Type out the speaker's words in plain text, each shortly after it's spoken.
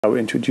I will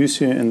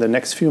introduce you in the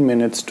next few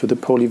minutes to the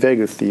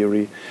Polyvagal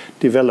Theory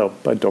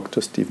developed by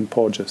Dr. Stephen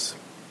Porges.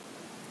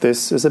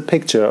 This is a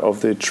picture of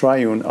the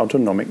triune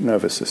autonomic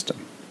nervous system.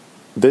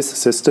 This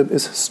system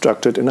is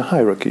structured in a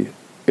hierarchy.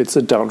 It's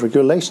a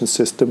downregulation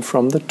system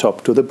from the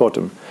top to the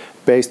bottom,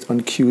 based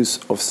on cues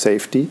of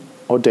safety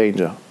or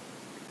danger.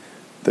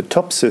 The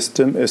top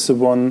system is the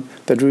one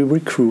that we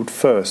recruit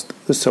first,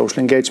 the social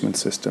engagement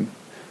system.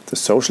 The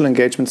social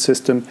engagement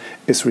system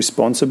is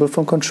responsible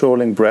for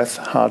controlling breath,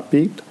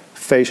 heartbeat,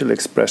 facial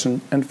expression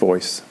and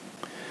voice.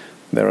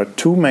 There are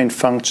two main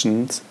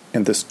functions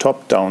in this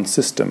top-down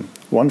system.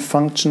 One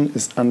function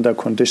is under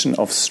condition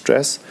of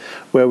stress,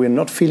 where we are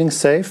not feeling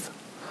safe.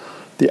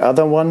 The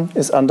other one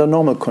is under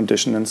normal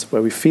conditions,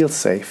 where we feel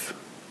safe.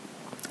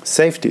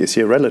 Safety is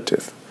here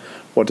relative.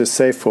 What is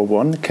safe for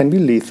one can be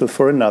lethal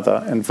for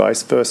another, and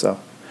vice versa,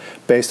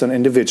 based on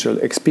individual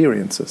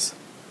experiences.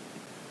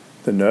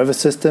 The nervous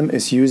system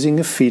is using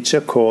a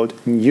feature called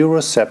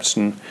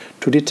neuroception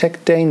to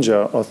detect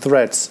danger or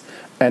threats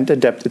and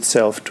adapt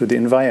itself to the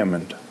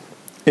environment.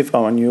 If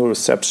our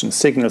neuroception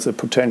signals a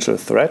potential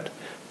threat,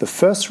 the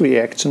first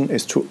reaction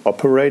is to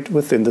operate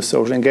within the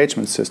social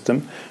engagement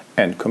system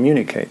and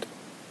communicate.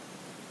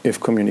 If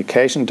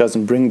communication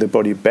doesn't bring the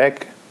body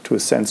back to a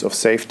sense of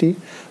safety,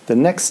 the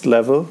next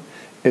level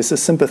is the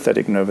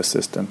sympathetic nervous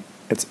system.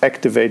 It's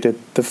activated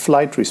the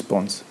flight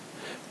response.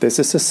 This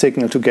is a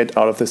signal to get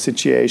out of the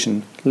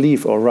situation,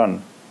 leave or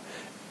run.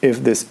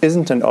 If this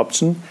isn't an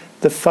option,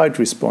 the fight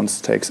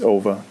response takes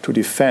over to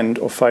defend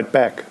or fight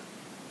back.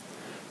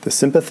 The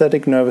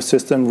sympathetic nervous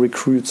system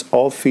recruits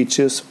all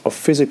features of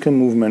physical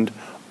movement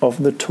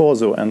of the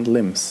torso and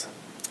limbs.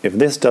 If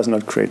this does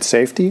not create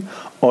safety,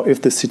 or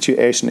if the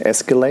situation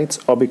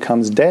escalates or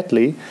becomes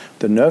deadly,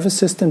 the nervous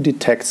system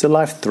detects a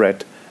life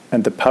threat,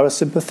 and the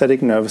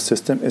parasympathetic nervous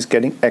system is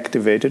getting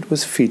activated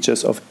with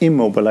features of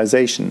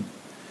immobilization.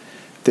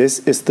 This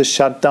is the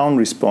shutdown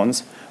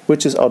response,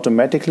 which is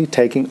automatically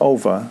taking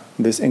over.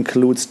 This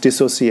includes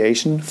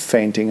dissociation,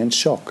 fainting and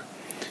shock.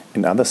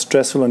 In other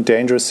stressful and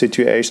dangerous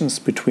situations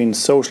between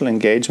social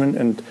engagement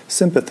and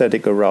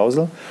sympathetic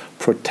arousal,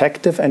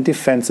 protective and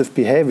defensive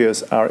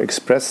behaviors are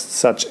expressed,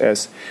 such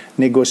as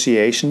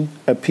negotiation,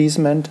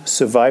 appeasement,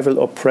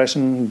 survival,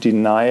 oppression,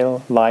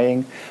 denial,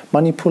 lying,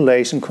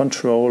 manipulation,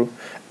 control,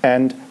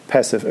 and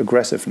passive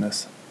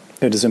aggressiveness.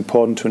 It is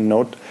important to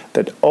note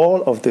that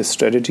all of these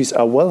strategies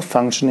are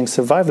well-functioning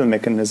survival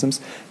mechanisms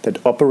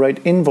that operate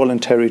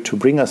involuntarily to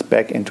bring us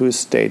back into a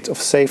state of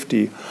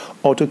safety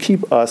or to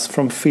keep us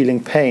from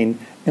feeling pain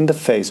in the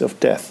face of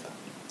death.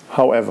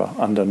 However,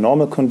 under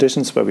normal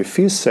conditions where we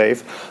feel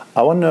safe,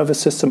 our nervous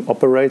system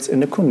operates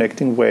in a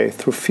connecting way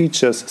through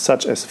features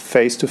such as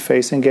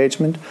face-to-face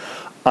engagement,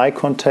 eye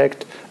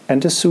contact,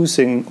 and a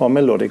soothing or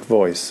melodic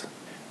voice.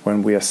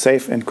 When we are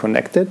safe and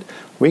connected,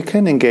 we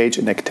can engage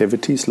in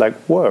activities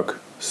like work,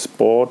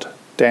 sport,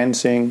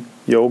 dancing,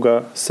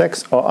 yoga,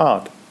 sex or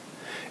art.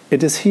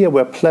 It is here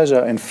where pleasure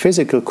and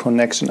physical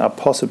connection are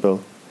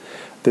possible.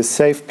 This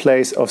safe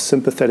place of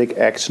sympathetic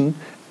action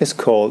is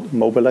called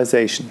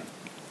mobilization.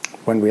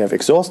 When we have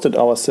exhausted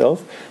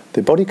ourselves,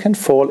 the body can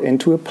fall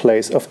into a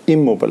place of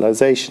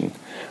immobilization,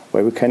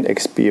 where we can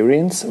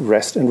experience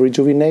rest and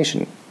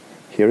rejuvenation.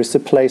 Here is the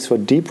place for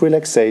deep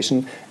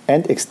relaxation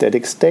and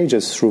ecstatic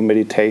stages through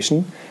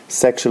meditation,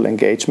 sexual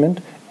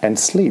engagement, and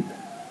sleep.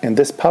 In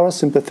this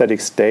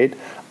parasympathetic state,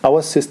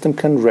 our system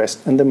can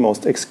rest in the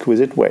most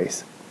exquisite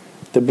ways,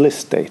 the bliss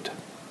state.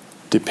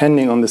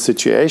 Depending on the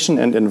situation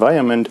and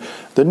environment,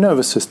 the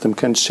nervous system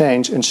can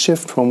change and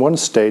shift from one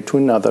state to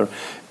another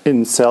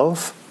in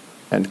self-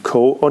 and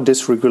co- or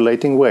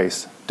dysregulating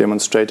ways,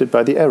 demonstrated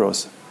by the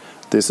arrows.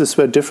 This is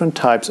where different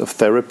types of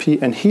therapy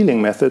and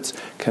healing methods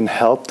can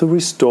help to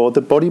restore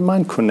the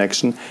body-mind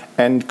connection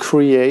and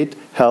create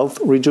health,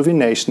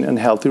 rejuvenation and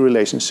healthy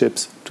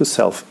relationships to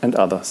self and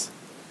others.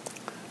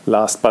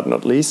 Last but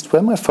not least,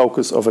 where my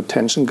focus of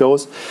attention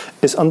goes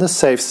is on the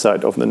safe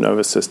side of the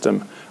nervous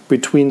system,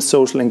 between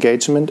social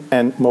engagement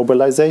and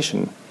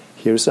mobilization.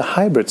 Here is a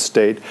hybrid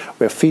state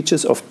where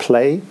features of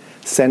play,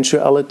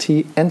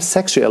 sensuality and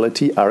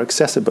sexuality are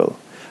accessible.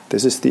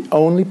 This is the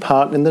only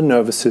part in the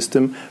nervous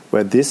system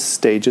where these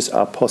stages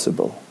are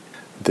possible.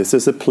 This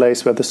is a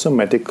place where the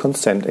Somatic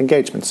Consent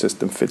Engagement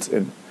System fits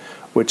in,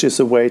 which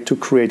is a way to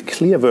create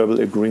clear verbal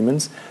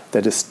agreements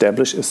that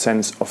establish a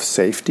sense of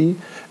safety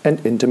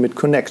and intimate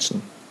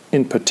connection.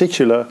 In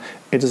particular,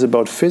 it is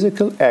about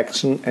physical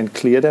action and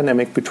clear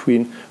dynamic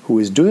between who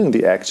is doing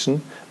the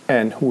action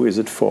and who is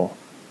it for.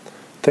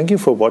 Thank you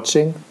for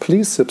watching.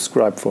 Please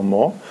subscribe for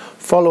more,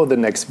 follow the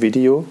next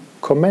video,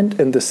 comment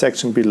in the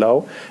section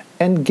below,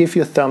 and give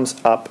your thumbs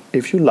up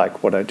if you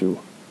like what I do.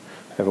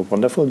 Have a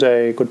wonderful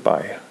day.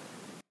 Goodbye.